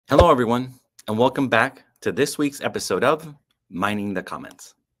Hello, everyone, and welcome back to this week's episode of Mining the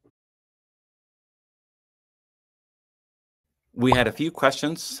Comments. We had a few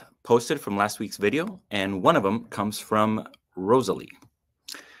questions posted from last week's video, and one of them comes from Rosalie.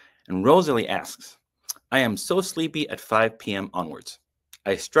 And Rosalie asks, I am so sleepy at 5 p.m. onwards.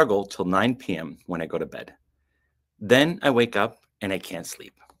 I struggle till 9 p.m. when I go to bed. Then I wake up and I can't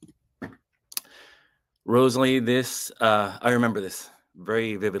sleep. Rosalie, I remember this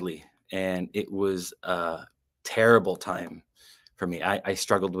very vividly, and it was a terrible time for me. I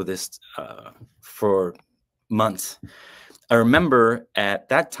struggled with this for months. I remember at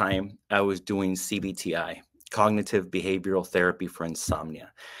that time I was doing CBT-I, cognitive behavioral therapy for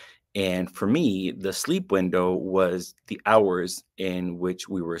insomnia. And for me, the sleep window was the hours in which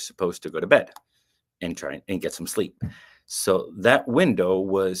we were supposed to go to bed and try and get some sleep. So that window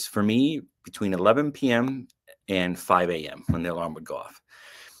was for me between 11 p.m. and 5 a.m. when the alarm would go off.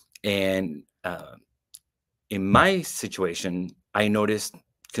 And in my situation, I noticed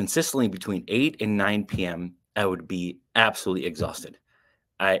consistently between 8 and 9 p.m., I would be absolutely exhausted.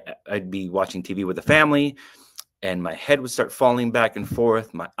 I'd be watching TV with the family, and my head would start falling back and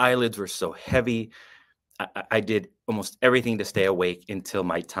forth. My eyelids were so heavy. I did almost everything to stay awake until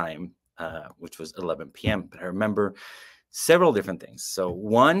my time, which was 11 p.m. But I remember several different things. So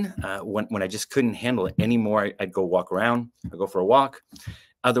one, when I just couldn't handle it anymore, I'd go walk around. I'd go for a walk.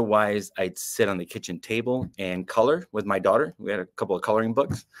 Otherwise, I'd sit on the kitchen table and color with my daughter. We had a couple of coloring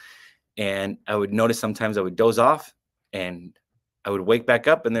books. And I would notice sometimes I would doze off and I would wake back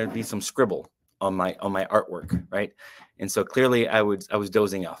up and there'd be some scribble on my artwork, right? And so clearly I was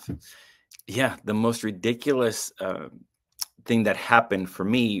dozing off. Yeah, the most ridiculous thing that happened for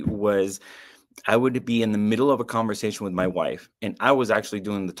me was I would be in the middle of a conversation with my wife and I was actually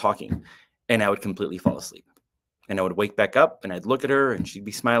doing the talking and I would completely fall asleep. And I would wake back up and I'd look at her and she'd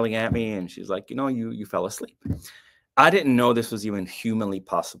be smiling at me and she's like, you fell asleep. I didn't know this was even humanly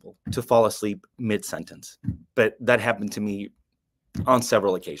possible to fall asleep mid-sentence, but that happened to me on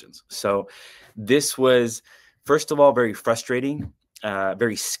several occasions. So this was, first of all, very frustrating,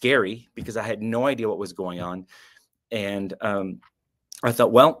 very scary because I had no idea what was going on. And I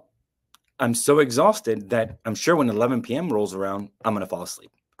thought, well, I'm so exhausted that I'm sure when 11 p.m. rolls around, I'm going to fall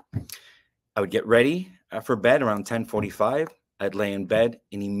asleep. I would get ready for bed around 10:45. I'd lay in bed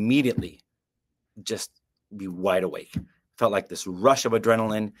and immediately just be wide awake. Felt like this rush of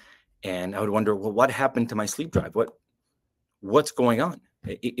adrenaline, and I would wonder, well, what happened to my sleep drive? What's going on?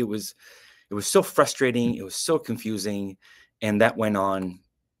 It was so frustrating. It was so confusing, and that went on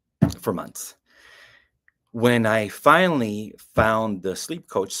for months. When I finally found the sleep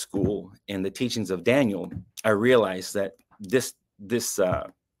coach school and the teachings of Daniel, I realized that this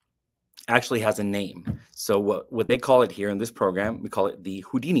actually has a name. So what they call it here in this program, we call it the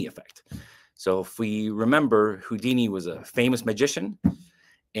Houdini Effect. So if we remember, Houdini was a famous magician.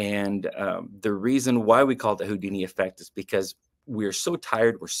 And the reason why we call it the Houdini Effect is because we're so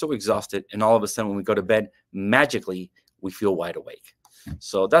tired, we're so exhausted, and all of a sudden when we go to bed, magically, we feel wide awake.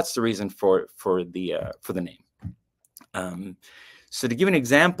 So that's the reason for the name. So to give an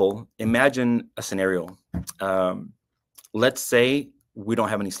example, imagine a scenario. Let's say we don't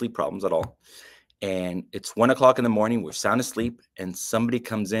have any sleep problems at all. And it's 1 o'clock in the morning, we're sound asleep, and somebody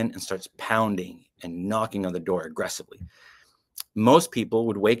comes in and starts pounding and knocking on the door aggressively. Most people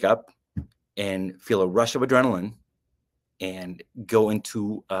would wake up and feel a rush of adrenaline and go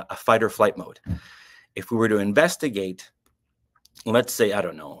into a fight or flight mode. If we were to investigate, let's say, I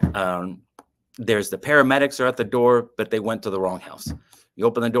don't know, there's the paramedics are at the door, but they went to the wrong house. You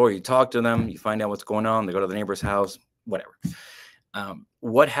open the door, you talk to them, you find out what's going on, they go to the neighbor's house, whatever.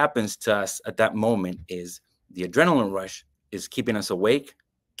 What happens to us at that moment is the adrenaline rush is keeping us awake,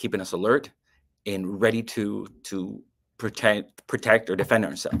 keeping us alert, and ready to protect or defend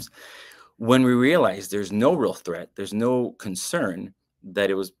ourselves. When we realize there's no real threat, there's no concern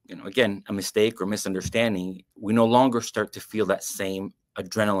that it was, again, a mistake or misunderstanding, we no longer start to feel that same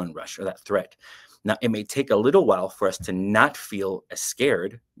adrenaline rush or that threat. Now, it may take a little while for us to not feel as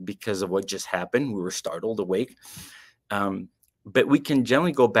scared because of what just happened. We were startled, awake. But we can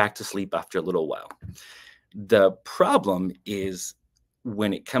generally go back to sleep after a little while. The problem is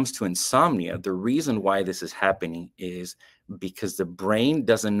when it comes to insomnia, the reason why this is happening is because the brain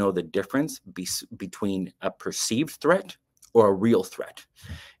doesn't know the difference between a perceived threat or a real threat.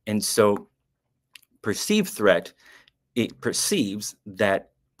 And so perceived threat, it perceives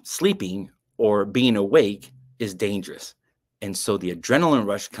that sleeping or being awake is dangerous. And so the adrenaline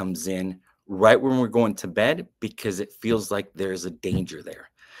rush comes in right when we're going to bed because it feels like there's a danger there.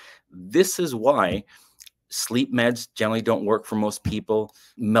 This is why sleep meds generally don't work for most people,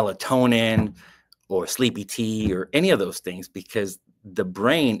 melatonin or sleepy tea or any of those things, because the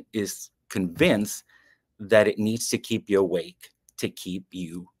brain is convinced that it needs to keep you awake to keep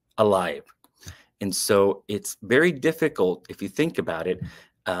you alive. And so it's very difficult, if you think about it,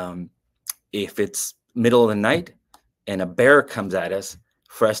 if it's middle of the night and a bear comes at us,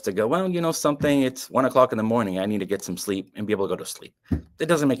 for us to go, well, you know something, it's 1 o'clock in the morning, I need to get some sleep and be able to go to sleep. That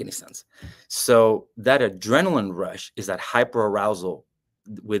doesn't make any sense. So that adrenaline rush is that hyperarousal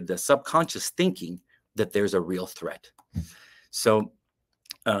with the subconscious thinking that there's a real threat. So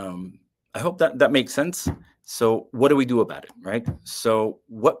I hope that makes sense. So what do we do about it, right? So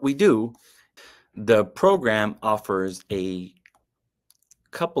what we do, the program offers a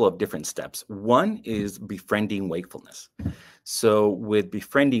couple of different steps. One is befriending wakefulness. So with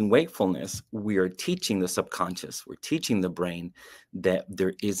befriending wakefulness, we are teaching the subconscious, we're teaching the brain that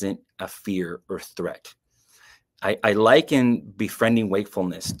there isn't a fear or threat. I liken befriending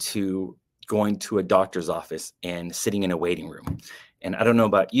wakefulness to going to a doctor's office and sitting in a waiting room. And I don't know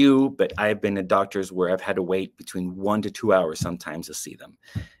about you, but I've been to doctors where I've had to wait between 1 to 2 hours sometimes to see them.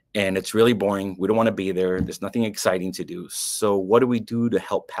 And it's really boring. We don't want to be there. There's nothing exciting to do. So what do we do to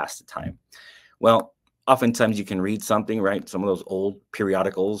help pass the time? Well, oftentimes you can read something, right? Some of those old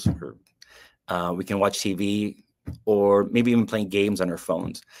periodicals, or we can watch TV, or maybe even playing games on our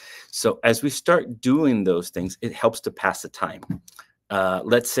phones. So as we start doing those things, it helps to pass the time.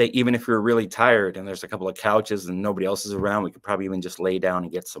 Let's say even if you're really tired and there's a couple of couches and nobody else is around, we could probably even just lay down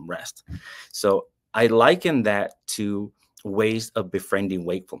and get some rest. So I liken that to ways of befriending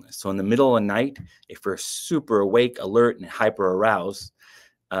wakefulness. So in the middle of the night, if we're super awake, alert, and hyper aroused,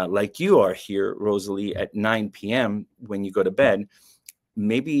 like you are here, Rosalie, at 9 p.m. when you go to bed,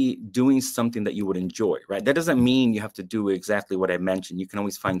 maybe doing something that you would enjoy, right? That doesn't mean you have to do exactly what I mentioned. You can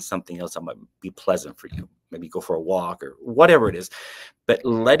always find something else that might be pleasant for you. Maybe go for a walk or whatever it is. But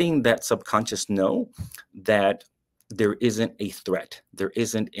letting that subconscious know that there isn't a threat. There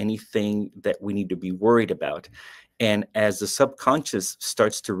isn't anything that we need to be worried about. And as the subconscious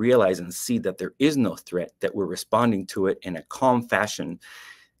starts to realize and see that there is no threat, that we're responding to it in a calm fashion,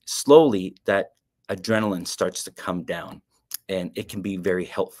 slowly that adrenaline starts to come down, and it can be very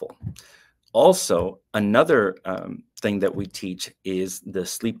helpful. Also, another thing that we teach is the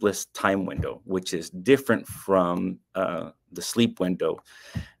sleepless time window, which is different from the sleep window.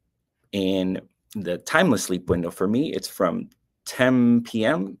 And the timeless sleep window, for me, it's from 10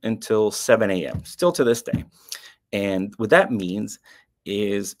 p.m. until 7 a.m., still to this day. And what that means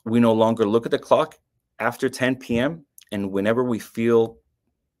is we no longer look at the clock after 10 p.m. And whenever we feel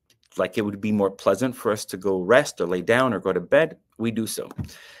like it would be more pleasant for us to go rest or lay down or go to bed, we do so.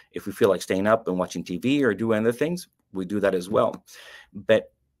 If we feel like staying up and watching TV or doing other things, we do that as well.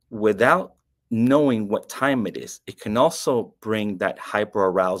 But without knowing what time it is, it can also bring that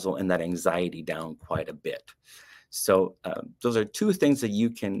hyperarousal and that anxiety down quite a bit. So those are two things that you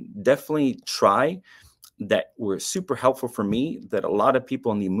can definitely try that were super helpful for me, that a lot of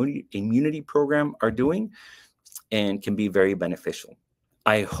people in the immunity program are doing and can be very beneficial.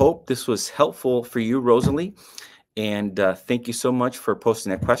 I hope this was helpful for you, Rosalie, and thank you so much for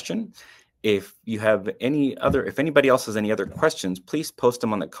posting that question. If you have if anybody else has any other questions, please post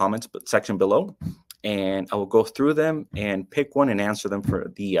them on the comments section below, and I will go through them and pick one and answer them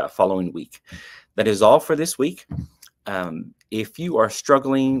for the following week. That is all for this week. If you are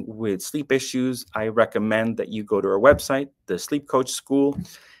struggling with sleep issues, I recommend that you go to our website, the Sleep Coach School,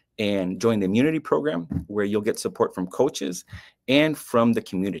 and join the immunity program, where you'll get support from coaches and from the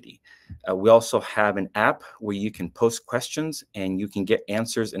community. We also have an app where you can post questions and you can get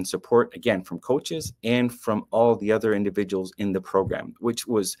answers and support, again, from coaches and from all the other individuals in the program, which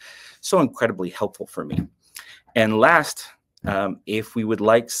was so incredibly helpful for me. And last, if we would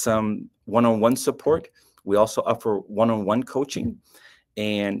like some one-on-one support, we also offer one-on-one coaching.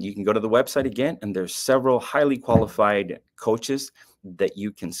 And you can go to the website again, and there's several highly qualified coaches that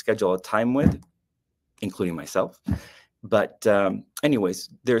you can schedule a time with, including myself. But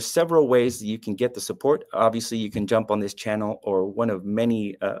anyways, there's several ways that you can get the support. Obviously, you can jump on this channel or one of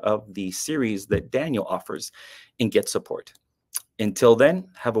many of the series that Daniel offers and get support. Until then,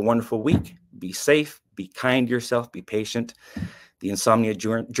 have a wonderful week. Be safe, be kind to yourself, be patient. The insomnia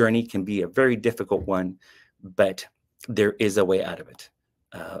journey can be a very difficult one, but there is a way out of it.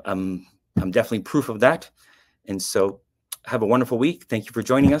 I'm definitely proof of that. And so have a wonderful week. Thank you for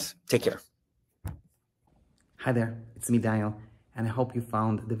joining us. Take care. Hi there, it's me, Daniel, and I hope you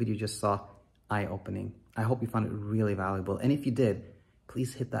found the video you just saw eye-opening. I hope you found it really valuable. And if you did,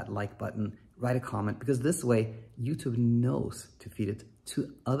 please hit that like button, write a comment, because this way YouTube knows to feed it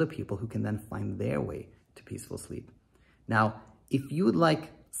to other people who can then find their way to peaceful sleep. Now, if you would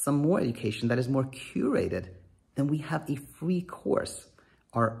like some more education that is more curated, then we have a free course.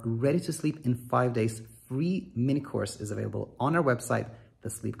 Our Ready to Sleep in 5 Days free mini course is available on our website,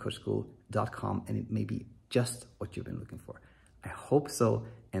 thesleepcoachschool.com, and it may be just what you've been looking for. I hope so,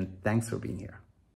 and thanks for being here.